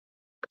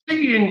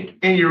See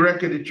in your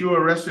record that you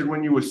were arrested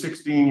when you were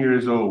 16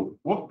 years old.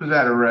 What was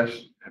that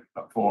arrest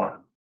for?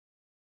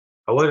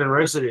 I wasn't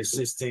arrested at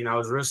 16. I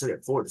was arrested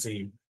at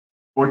 14.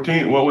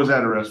 14? What was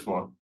that arrest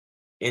for?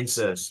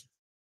 Incest.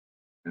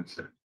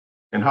 Incest.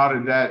 And how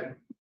did that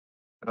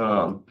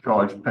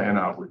charge pan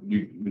out?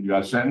 You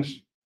got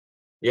sentenced?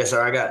 Yes,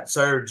 sir. I got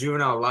served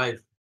juvenile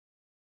life.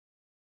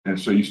 And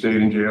so you stayed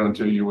in jail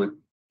until you were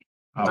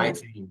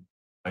 19.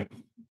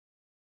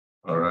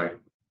 All right.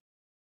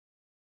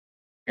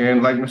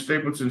 And like Ms.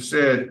 Stapleton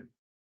said,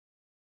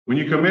 when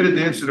you committed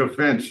the incident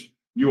offense,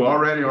 you were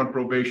already on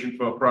probation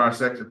for a prior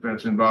sex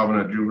offense involving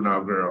a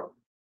juvenile girl.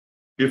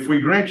 If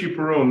we grant you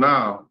parole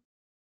now,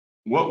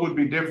 what would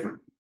be different?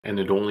 And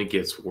it only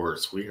gets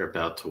worse. We are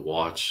about to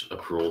watch a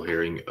parole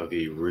hearing of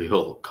a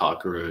real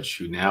cockroach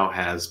who now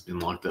has been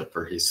locked up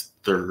for his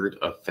third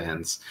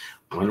offense.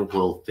 When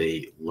will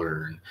they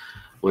learn?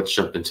 Let's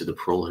jump into the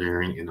parole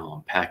hearing and I'll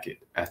unpack it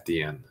at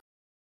the end.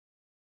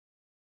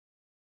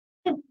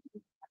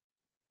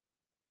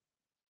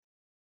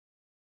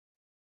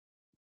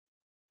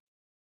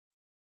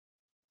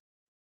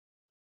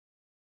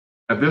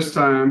 At this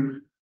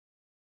time,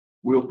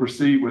 we'll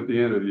proceed with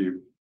the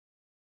interview.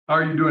 How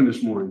are you doing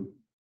this morning?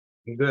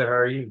 I'm good. How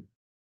are you?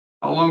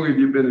 How long have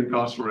you been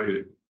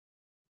incarcerated?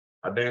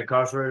 I've been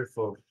incarcerated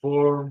for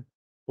four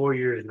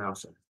years now,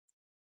 sir.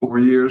 4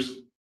 years.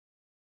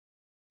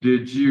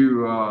 Did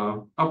you,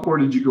 how far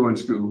did you go in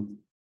school?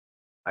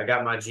 I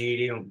got my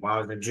GED when I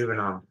was in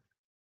juvenile.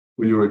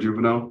 When you were a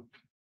juvenile?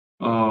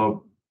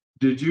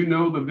 Did you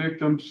know the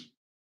victims?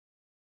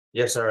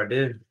 Yes, sir, I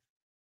did.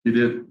 You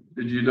did.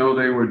 Did you know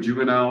they were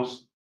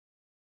juveniles?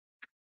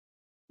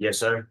 Yes,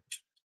 sir.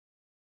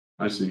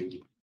 I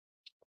see.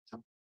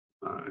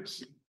 I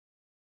see.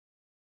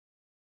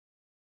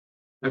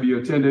 Have you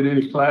attended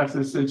any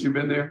classes since you've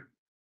been there?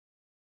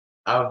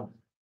 I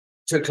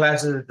took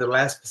classes at the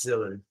last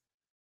facility.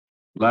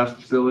 Last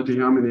facility,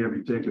 how many have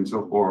you taken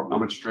so far? How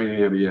much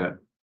training have you had?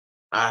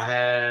 I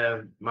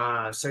have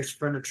my sex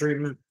offender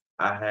treatment.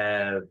 I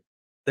have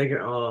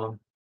I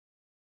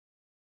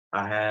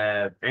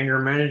have anger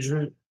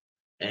management,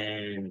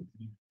 and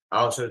I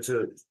also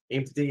took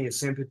empathy and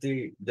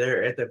sympathy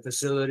there at the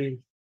facility.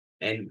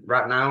 And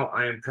right now,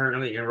 I am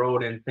currently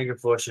enrolled in thinking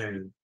for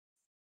change.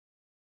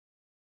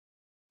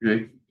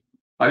 Okay.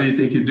 How do you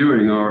think you're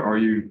doing? Are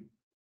you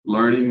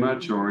learning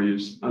much, or are you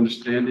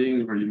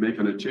understanding? Are you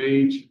making a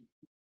change?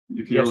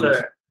 You feel Yes,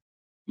 sir.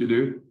 You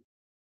do?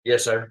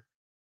 Yes, sir.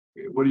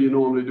 What do you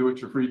normally do with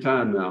your free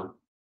time now?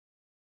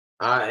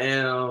 I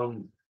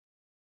am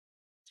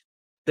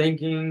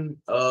thinking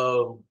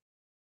of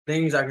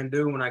things I can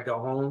do when I go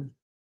home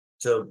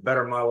to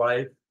better my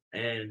life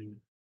and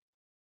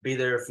be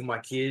there for my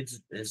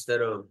kids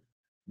instead of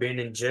being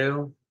in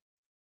jail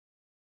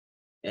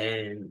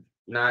and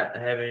not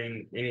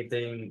having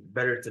anything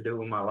better to do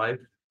with my life.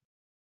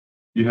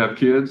 You have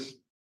kids?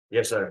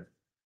 Yes, sir.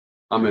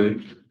 How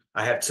many?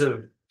 I have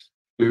two.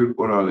 Two?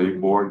 What are they?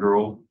 Boy,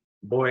 girl?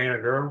 Boy and a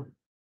girl.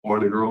 Boy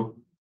and a girl?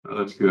 Oh,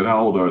 that's good.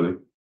 How old are they?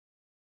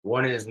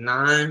 One is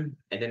 9,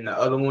 and then the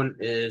other one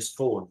is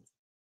 4.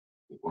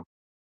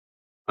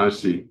 I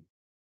see.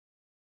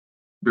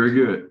 Very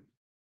good.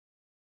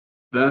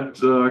 That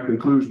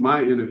concludes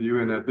my interview.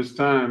 And at this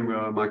time,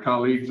 my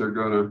colleagues are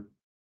going to,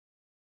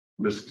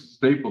 Ms.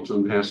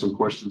 Stapleton has some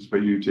questions for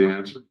you to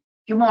answer.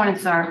 Good morning,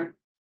 sir.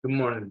 Good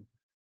morning.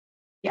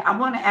 Yeah, I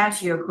want to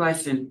ask you a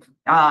question.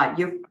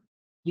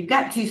 You've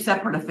got two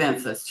separate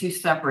offenses, two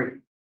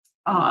separate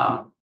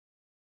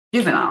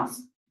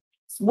juveniles.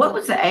 What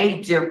was the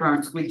age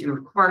difference with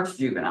your first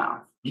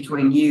juvenile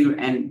between you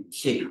and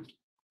she?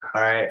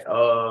 All right.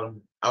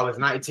 I was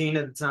 19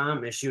 at the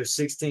time, and she was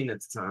 16 at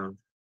the time.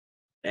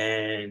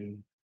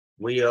 And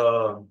we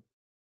I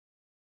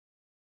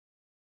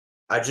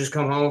just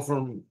come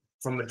home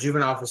from a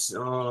juvenile,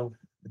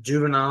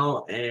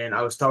 and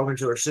I was talking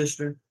to her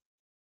sister,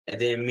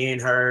 and then me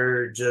and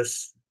her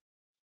just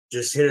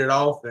hit it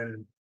off.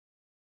 And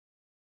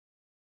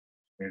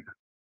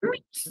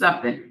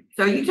Something.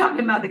 So you're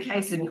talking about the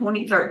case in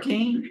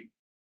 2013?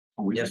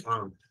 Yes,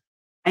 ma'am.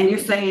 And you're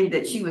saying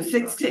that she was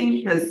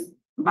 16? Because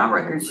my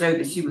record showed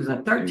that she was a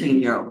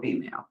 13-year-old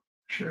female.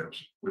 Sure.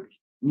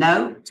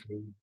 No?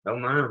 No,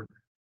 ma'am.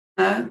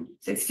 No?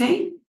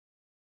 16?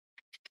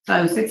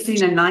 So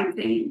 16 and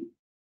 19?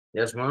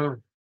 Yes,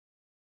 ma'am.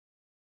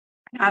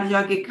 How did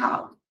y'all get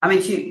caught? I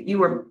mean,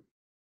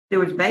 there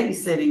was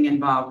babysitting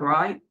involved,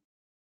 right?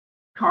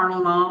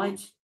 Carnal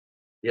knowledge?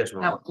 Yes,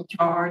 ma'am. That was the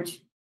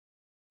charge.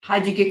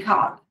 How'd you get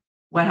caught?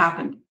 What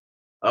happened?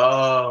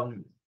 I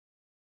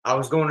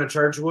was going to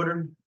church with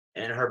her,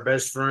 and her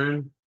best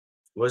friend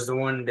was the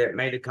one that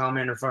made a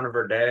comment in front of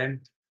her dad.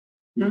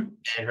 And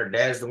her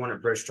dad's the one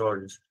that pressed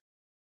charges.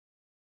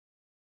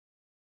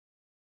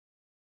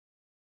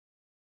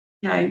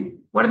 Okay.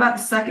 What about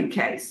the second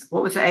case?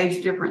 What was the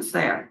age difference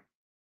there?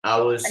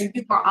 I was. And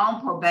you were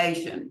on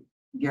probation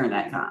during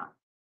that time.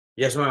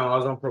 Yes, ma'am. I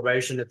was on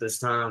probation at this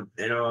time,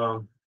 and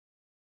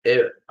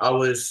I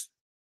was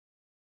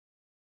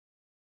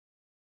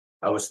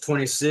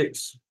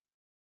 26.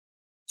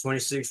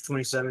 26,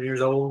 27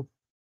 years old,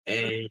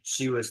 and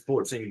she was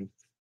 14.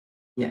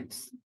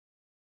 Yes.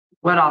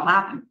 What all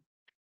happened?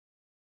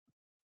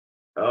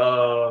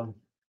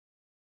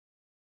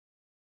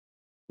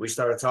 We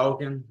started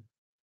talking,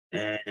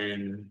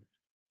 and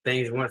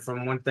things went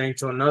from one thing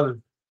to another.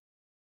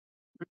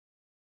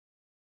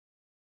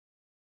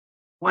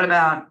 What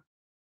about,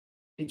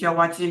 did y'all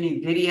watch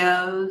any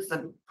videos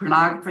of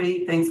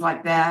pornography, things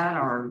like that,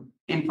 or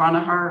in front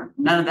of her?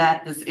 None of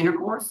that, just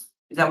intercourse?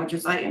 Is that what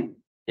you're saying?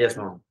 Yes,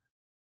 mom.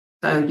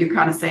 So you're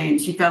kind of saying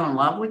she fell in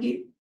love with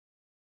you?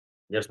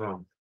 Yes,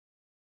 mom.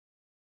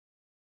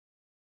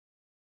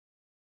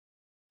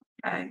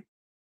 Okay.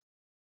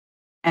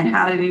 And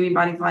how did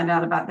anybody find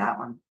out about that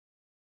one?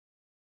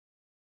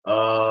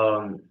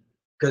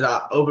 Because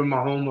I opened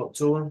my home up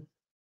to her,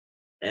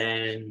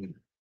 and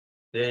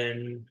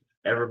then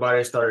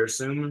everybody started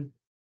assuming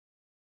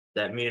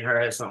that me and her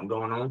had something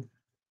going on.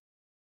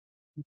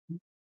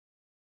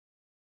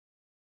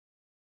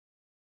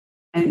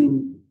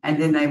 And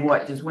then they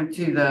what, just went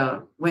to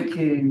the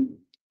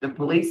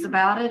police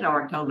about it,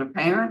 or told their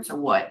parents, or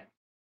what?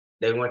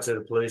 They went to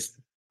the police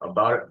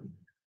about it.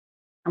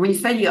 And when you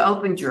say you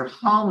opened your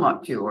home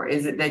up to her,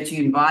 is it that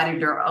you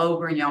invited her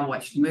over and y'all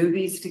watched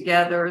movies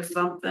together or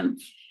something?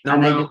 No,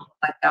 And they no. just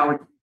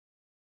like,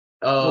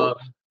 oh,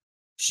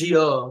 She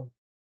I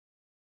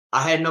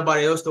had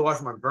nobody else to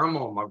watch my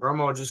grandma. My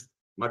grandma just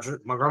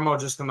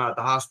come out of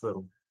the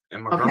hospital,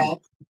 and okay.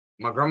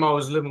 my grandma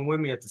was living with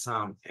me at the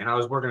time, and I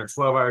was working a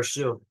 12-hour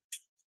shift,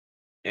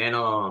 and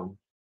I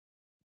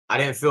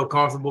didn't feel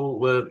comfortable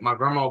with my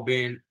grandma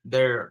being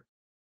there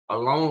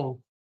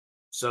alone,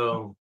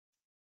 so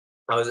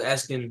I was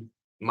asking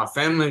my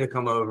family to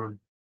come over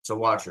to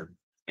watch her,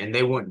 and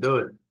they wouldn't do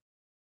it,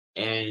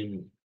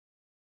 and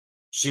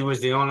she was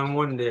the only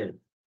one that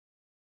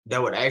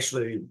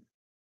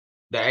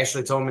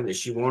actually told me that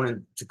she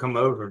wanted to come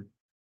over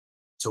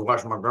to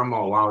watch my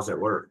grandma while I was at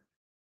work.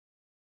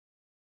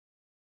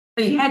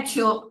 So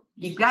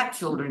you've got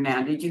children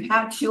now. Did you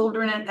have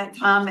children at that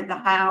time at the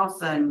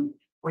house, and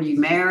were you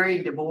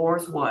married,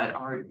 divorced, what?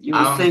 Or you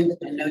were single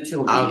and no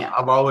children yet?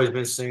 I've always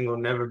been single,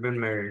 never been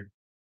married.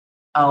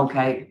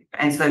 Okay,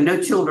 and so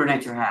no children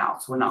at your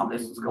house when all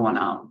this was going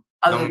on,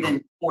 other No.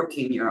 than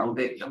 14-year-old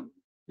victim.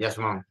 Yes,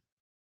 mom.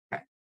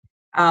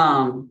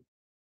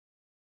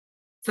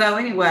 So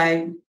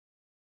anyway,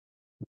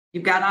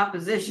 you've got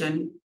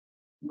opposition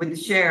with the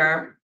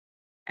sheriff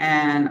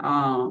and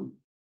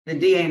the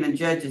DA and the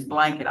judge's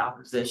blanket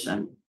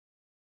opposition.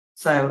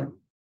 So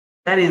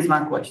that ends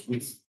my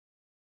questions.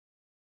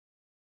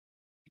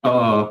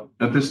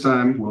 At this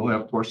time, we'll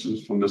have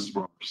questions from Mr.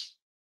 Roberts.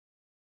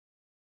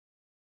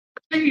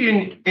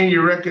 See in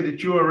your record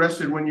that you were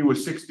arrested when you were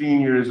 16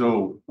 years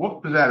old.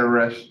 What was that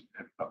arrest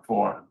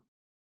for?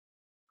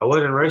 I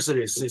wasn't arrested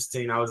at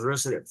 16. I was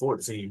arrested at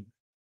 14.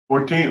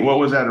 14, what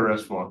was that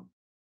arrest for?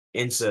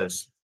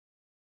 Incest.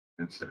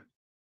 Incest.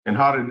 And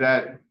how did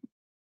that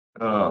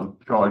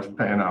charge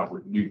pan out?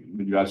 You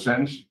got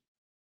sentenced?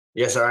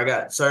 Yes, sir. I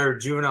got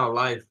served juvenile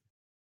life.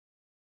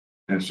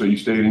 And so you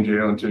stayed in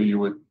jail until you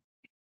were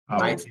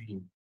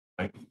 19.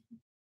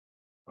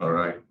 All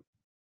right.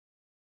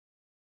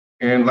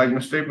 And like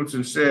Ms.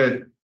 Stapleton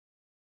said,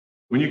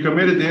 when you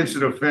committed the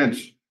incident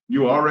offense,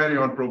 you were already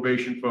on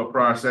probation for a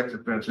prior sex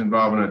offense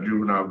involving a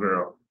juvenile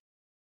girl.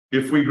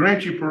 If we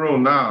grant you parole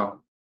now,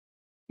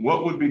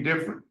 what would be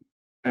different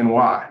and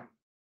why?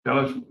 Tell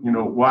us,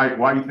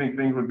 why you think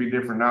things would be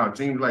different now. It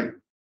seems like,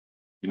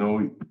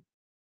 you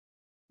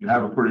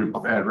have a pretty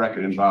bad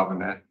record involving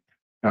that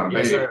kind of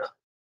behavior. Yes,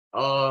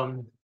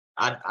 sir.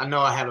 I know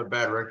I have a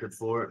bad record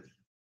for it.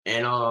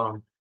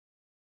 And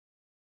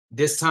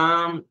this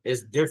time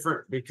is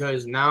different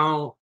because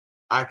now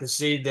I can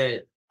see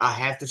that I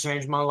have to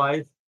change my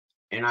life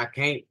and I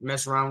can't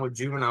mess around with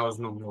juveniles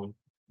no more.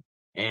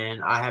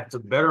 And I have to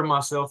better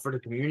myself for the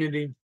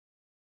community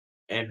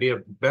and be a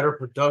better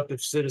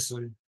productive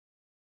citizen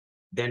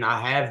than I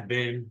have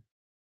been,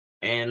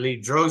 and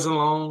leave drugs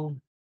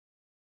alone,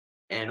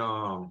 and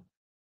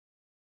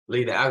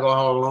leave the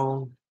alcohol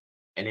alone,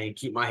 and then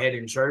keep my head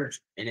in church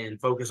and then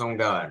focus on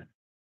God.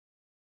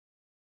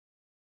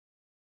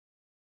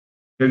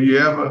 Have you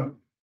ever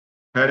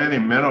had any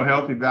mental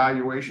health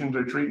evaluations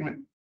or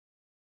treatment?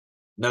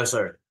 No,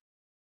 sir.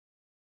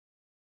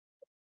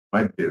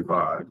 Might be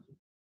advised.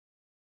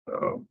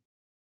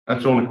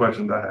 That's the only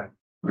questions I have.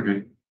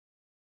 Okay.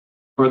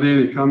 Are there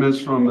any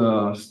comments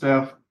from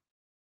staff?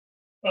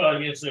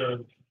 Yes, sir.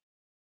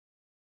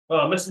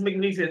 Mr.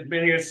 McNeese has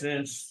been here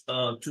since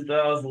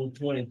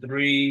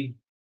 2023.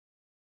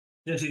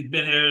 Since he's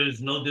been here,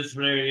 there's no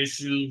disciplinary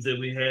issues that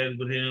we had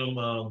with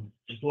him.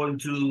 According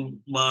to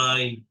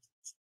my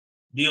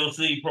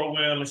DOC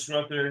program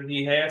instructor,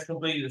 he has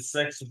completed a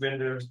sex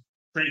offender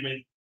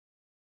treatment,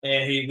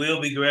 and he will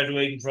be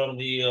graduating from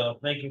the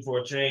Thinking for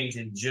a Change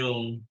in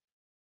June.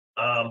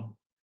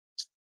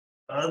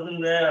 Other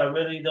than that, I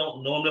really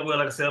don't know him. Well,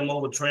 like I said, I'm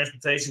over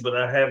transportation, but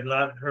I have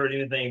not heard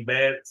anything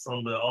bad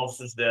from the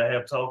officers that I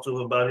have talked to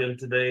about him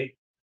today.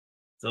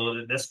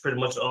 So that's pretty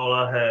much all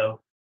I have.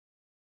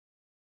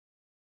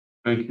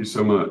 Thank you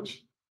so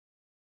much.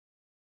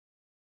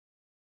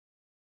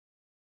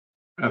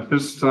 At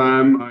this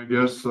time, I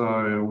guess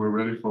we're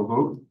ready for a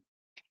vote.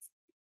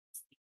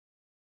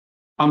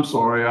 I'm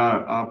sorry,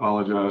 I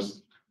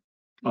apologize.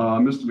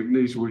 Mr.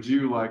 McNeese, would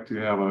you like to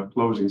have a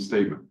closing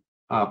statement?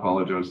 I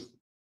apologize.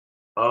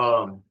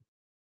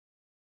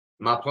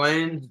 My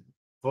plan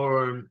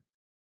for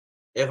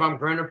if I'm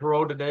granted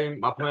parole today,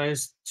 my plan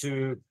is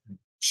to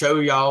show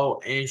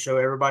y'all and show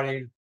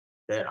everybody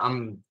that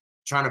I'm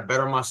trying to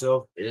better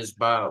myself is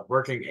by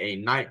working a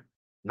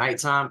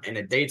nighttime and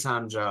a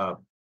daytime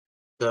job.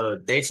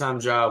 The daytime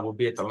job will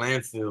be at the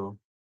landfill,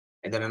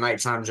 and then the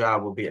nighttime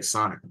job will be at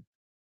Sonic.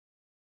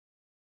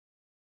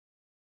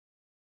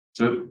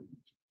 So,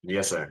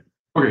 Yes, sir.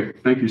 okay,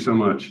 thank you so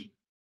much.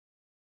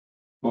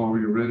 Are we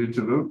ready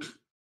to vote?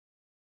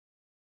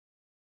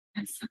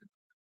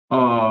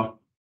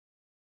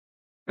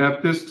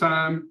 At this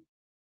time,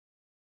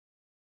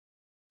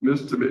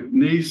 Mr.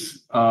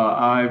 McNeese,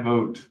 I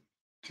vote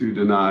to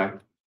deny.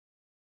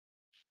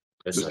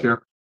 Yes, Ms. sir. Carroll?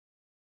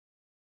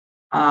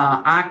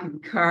 I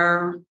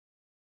concur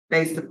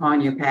based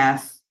upon your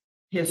past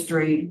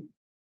history.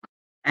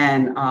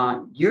 And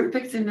you're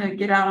fixing to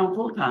get out on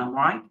full time,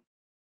 right?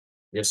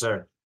 Yes,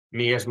 sir.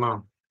 Me, yes,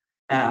 mom.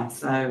 Yeah,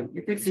 so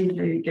you're fixing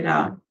to get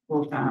out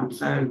full time.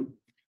 So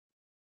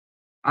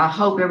I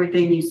hope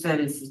everything you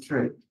said is the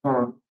truth,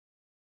 or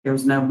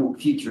there's no more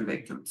future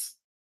victims.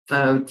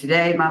 So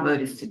today my vote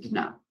is to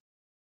deny.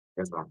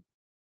 Yes, mom.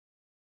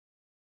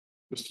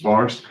 Mr.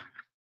 Forrest?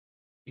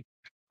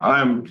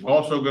 I'm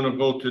also gonna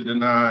vote to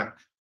deny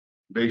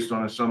based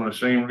on some of the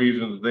same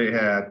reasons they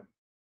had.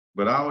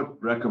 But I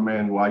would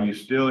recommend while you're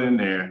still in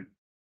there,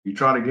 you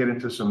try to get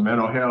into some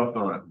mental health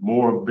or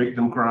more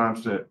victim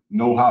crimes to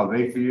know how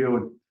they feel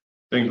and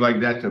things like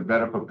that to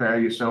better prepare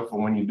yourself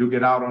for when you do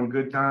get out on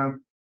good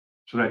time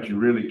so that you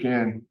really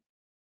can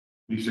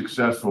be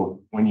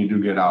successful when you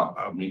do get out.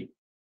 I mean,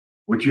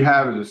 what you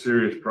have is a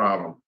serious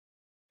problem.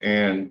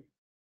 And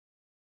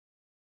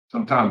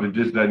sometimes it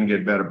just doesn't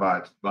get better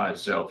by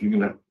itself.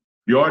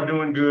 You are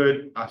doing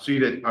good. I see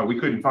that we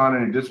couldn't find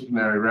any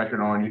disciplinary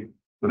record on you,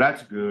 so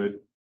that's good.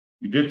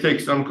 You did take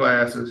some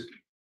classes,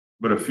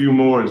 but a few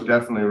more is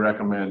definitely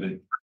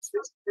recommended.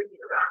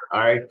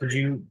 All right. Could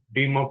you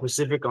be more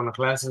specific on the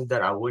classes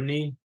that I would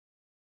need?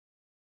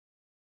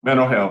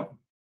 Mental health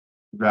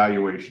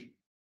evaluation.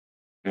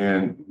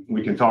 And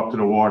we can talk to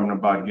the warden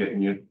about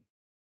getting you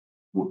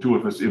to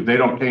a facility. If they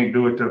can't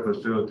do it to a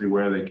facility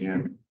where they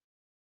can.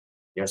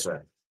 Yes,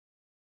 sir.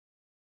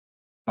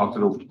 Talk to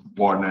the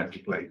warden at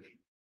your place.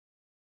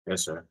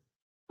 Yes, sir.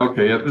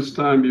 Okay, at this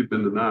time, you've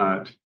been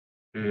denied.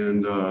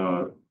 And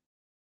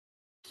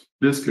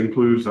this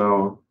concludes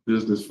our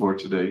business for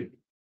today.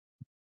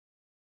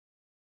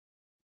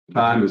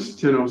 Time is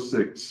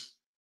 10:06.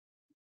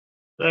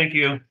 Thank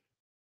you.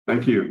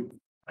 Thank you.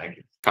 Thank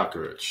you.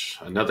 Cockroach,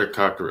 another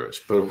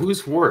cockroach. But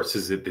who's worse?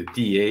 Is it the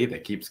DA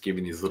that keeps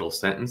giving these little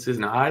sentences?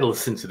 Now, I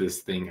listened to this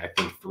thing, I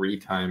think 3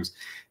 times.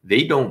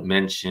 They don't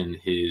mention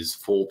his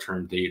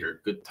full-term date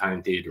or good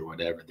time date or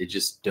whatever. They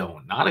just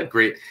don't. Not a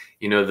great,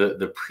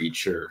 the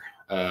preacher,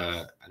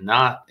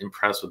 not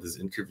impressed with his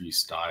interview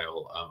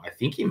style. I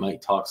think he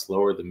might talk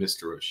slower than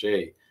Mr.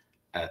 O'Shea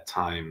at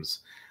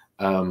times.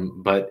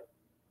 But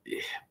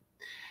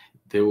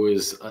there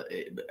was,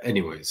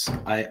 anyways,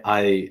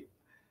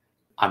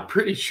 I'm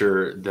pretty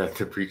sure that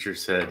the preacher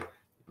said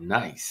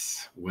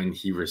nice when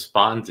he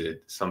responded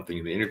something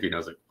in the interview. And I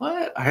was like,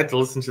 what? I had to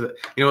listen to that.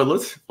 You know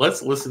what?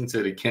 Let's listen to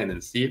it again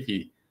and see if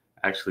he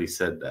actually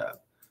said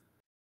that.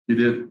 You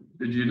did.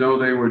 Did you know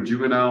they were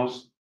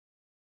juveniles?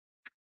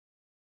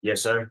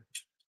 Yes, sir.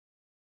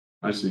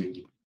 I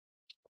see.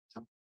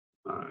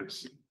 I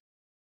see.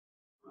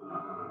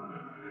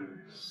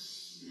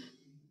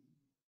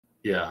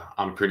 Yeah,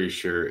 I'm pretty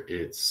sure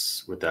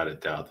it's without a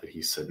doubt that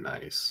he said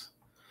nice.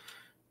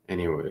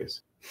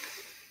 Anyways,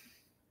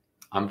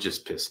 I'm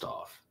just pissed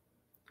off.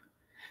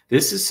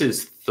 This is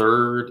his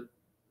 3rd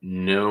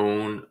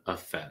known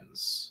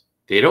offense.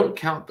 They don't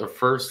count the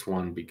first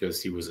one because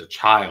he was a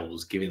child,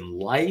 was given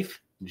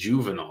life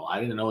juvenile. I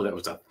didn't know that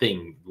was a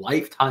thing.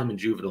 Lifetime in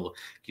juvenile.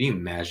 Can you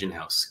imagine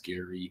how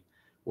scary,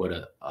 what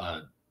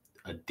a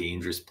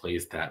dangerous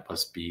place that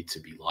must be to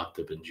be locked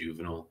up in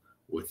juvenile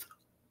with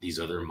these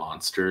other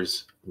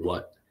monsters?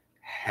 What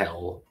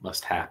hell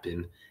must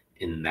happen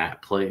in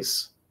that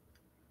place?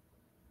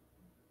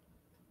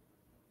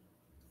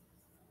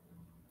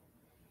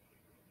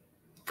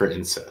 For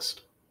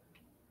incest.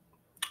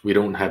 We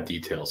don't have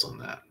details on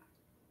that.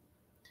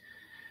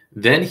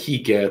 Then he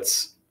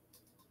gets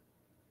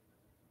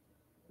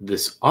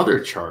this other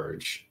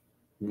charge,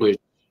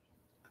 which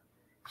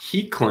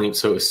he claims.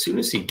 So as soon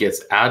as he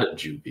gets out of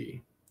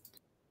juvie,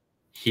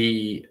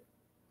 he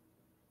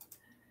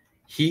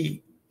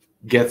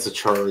gets a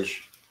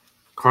charge,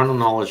 carnal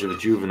knowledge of a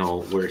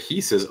juvenile, where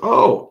he says,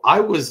 oh, I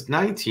was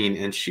 19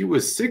 and she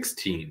was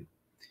 16.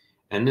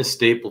 And Miss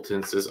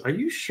Stapleton says, are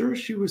you sure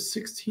she was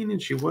 16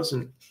 and she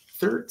wasn't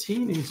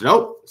 13? And he's,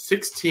 nope,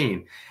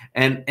 16.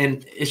 And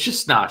it's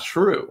just not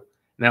true.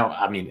 Now,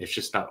 I mean, it's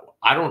just not,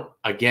 I don't,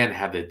 again,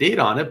 have the date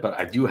on it, but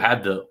I do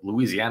have the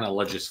Louisiana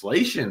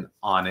legislation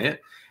on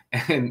it.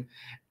 And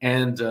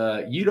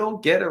you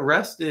don't get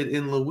arrested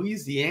in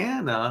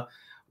Louisiana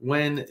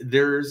when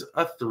there's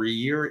a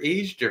 3-year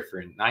age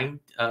difference,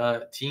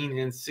 19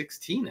 and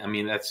 16. I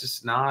mean, that's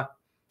just not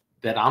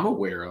that I'm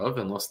aware of,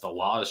 unless the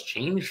law has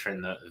changed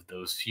in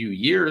those few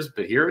years.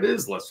 But here it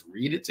is. Let's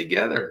read it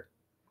together.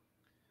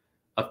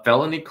 A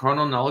felony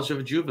carnal knowledge of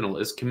a juvenile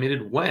is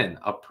committed when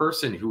a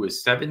person who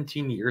is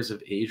 17 years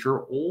of age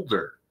or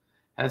older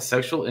has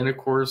sexual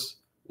intercourse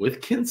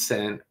with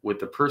consent with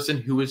the person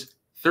who is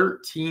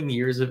 13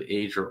 years of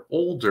age or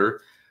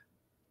older,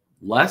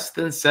 less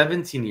than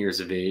 17 years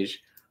of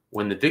age,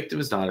 when the victim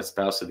is not a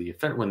spouse of the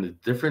offender, when the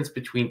difference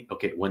between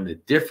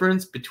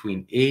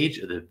age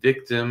of the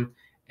victim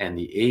and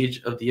the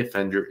age of the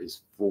offender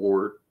is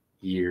 4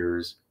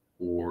 years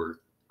or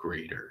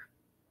greater.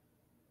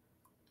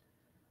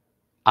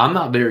 I'm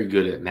not very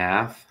good at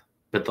math,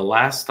 but the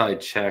last I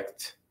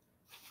checked,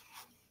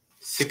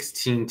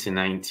 16 to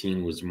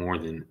 19 was more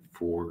than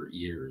 4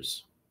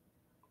 years.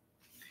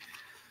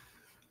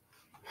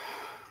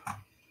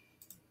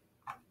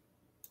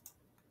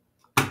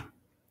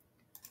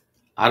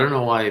 I don't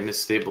know why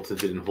Miss Stapleton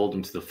didn't hold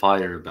him to the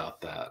fire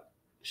about that.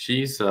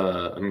 She's,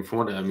 I mean, from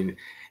what I mean,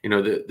 you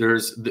know,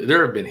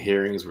 there have been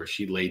hearings where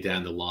she laid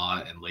down the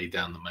law and laid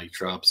down the mic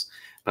drops,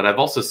 but I've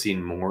also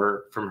seen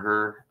more from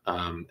her.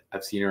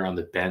 I've seen her on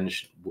the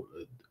bench,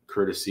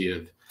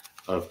 courtesy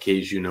of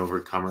Cajun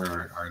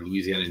Overcomer, our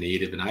Louisiana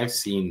native, and I've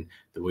seen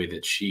the way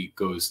that she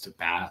goes to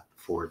bat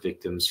for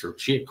victims.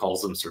 She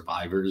calls them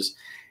survivors,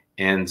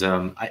 and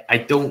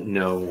I don't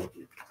know.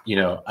 You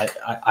know,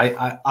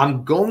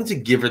 I'm going to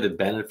give her the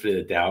benefit of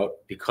the doubt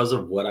because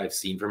of what I've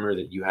seen from her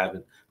that you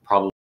haven't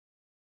probably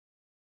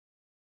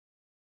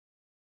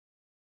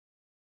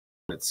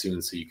it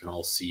soon, so you can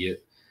all see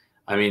it.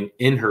 I mean,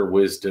 in her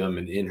wisdom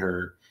and in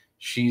her,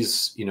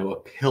 she's, you know, a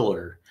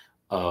pillar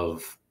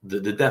of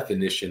the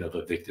definition of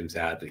a victim's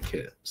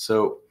advocate.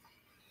 So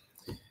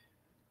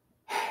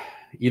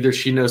either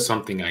she knows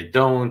something I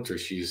don't, or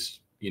she's,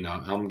 you know,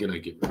 I'm going to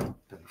give her the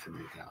benefit of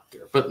the doubt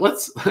there. But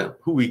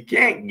who we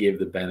can't give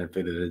the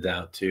benefit of the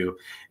doubt to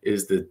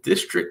is the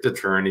district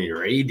attorney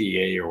or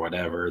ADA or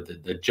whatever,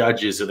 the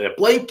judges, or the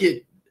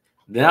blanket.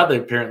 Now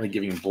they're apparently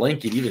giving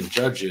blanket, even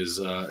judges,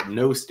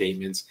 no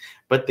statements,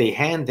 but they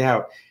hand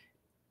out,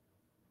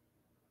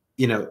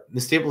 you know,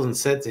 Ms. Stapleton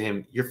said to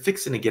him, "You're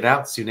fixing to get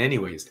out soon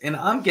anyways." And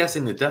I'm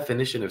guessing the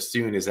definition of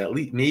soon is at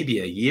least maybe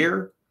a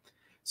year.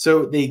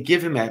 So they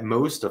give him at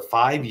most a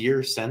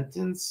 5-year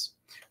sentence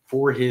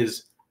for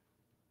his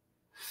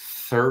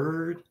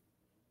third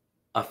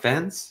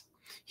offense.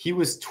 He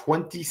was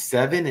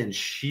 27 and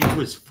she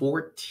was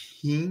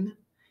 14.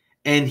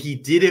 And he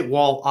did it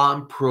while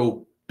on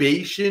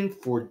probation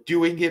for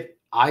doing it,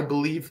 I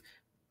believe,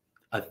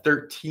 a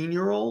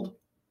 13-year-old.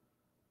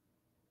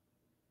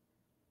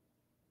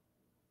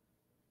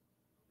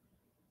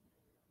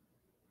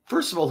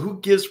 First of all, who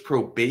gives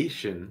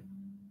probation?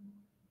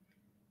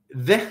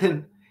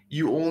 Then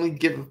you only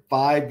give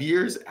 5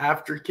 years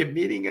after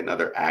committing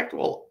another act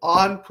while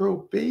on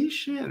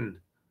probation.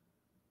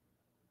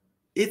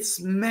 It's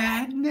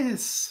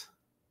madness.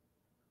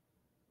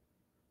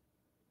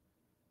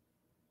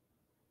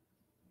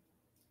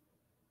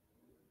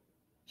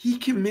 He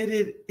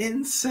committed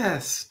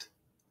incest.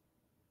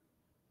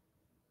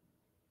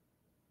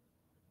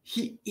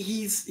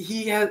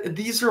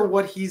 These are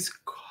what he's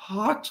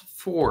caught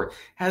for,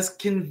 has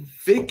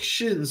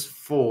convictions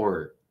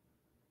for.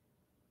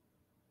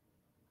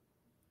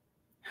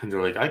 And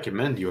they're like, "I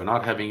commend you on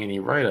not having any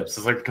write-ups."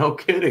 It's like, no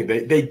kidding.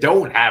 They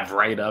don't have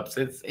write-ups.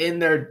 It's in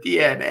their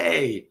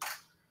DNA.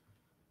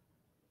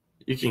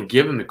 You can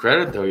give him the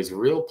credit, though. He's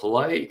real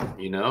polite,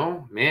 you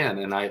know, man.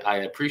 And I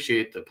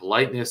appreciate the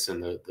politeness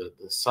and the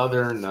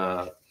Southern,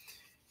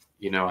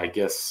 you know, I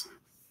guess,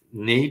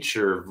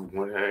 nature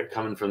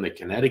coming from the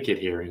Connecticut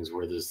hearings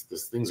where these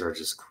things are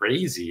just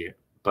crazy.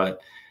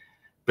 But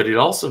it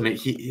also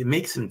it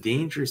makes him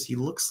dangerous. He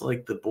looks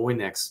like the boy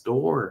next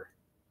door.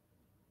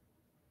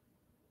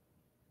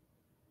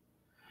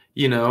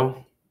 You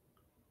know,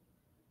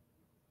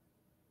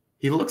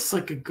 he looks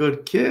like a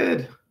good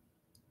kid.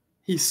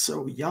 He's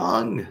so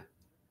young.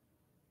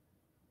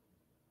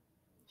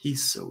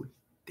 He's so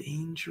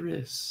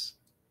dangerous.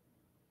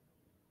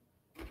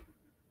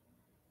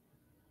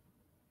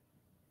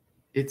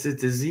 It's a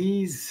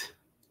disease.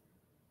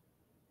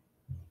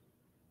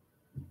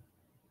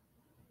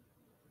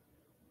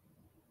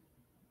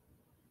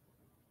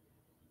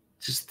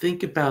 Just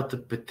think about the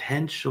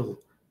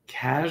potential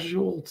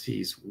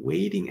casualties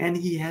waiting, and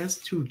he has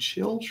 2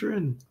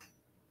 children.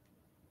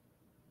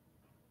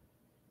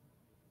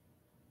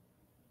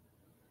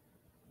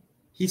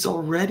 He's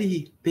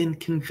already been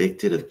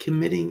convicted of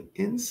committing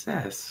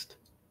incest.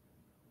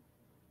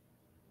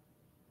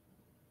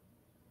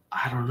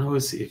 I don't know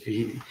if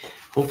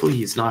hopefully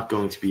he's not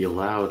going to be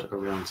allowed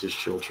around his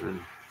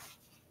children.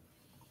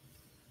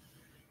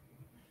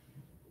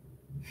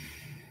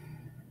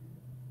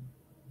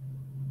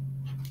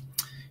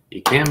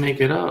 You can't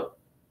make it up.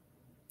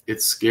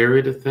 It's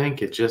scary to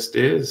think. It just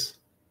is.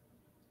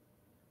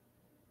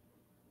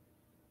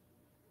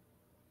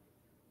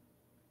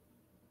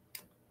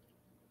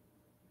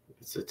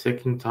 It's a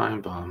ticking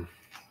time bomb.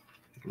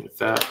 With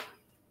that,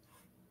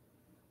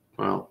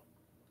 well,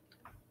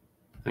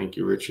 thank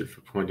you, Richard,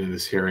 for pointing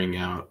this hearing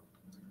out,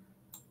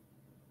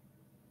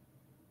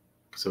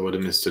 because I would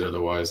have missed it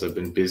otherwise. I've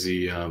been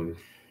busy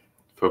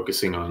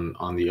focusing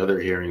on the other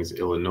hearings,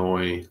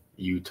 Illinois,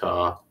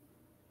 Utah,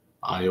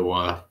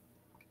 Iowa.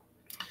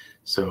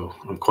 So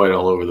I'm quite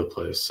all over the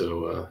place.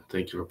 So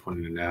thank you for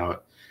pointing it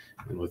out.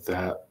 And with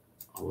that,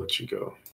 I'll let you go.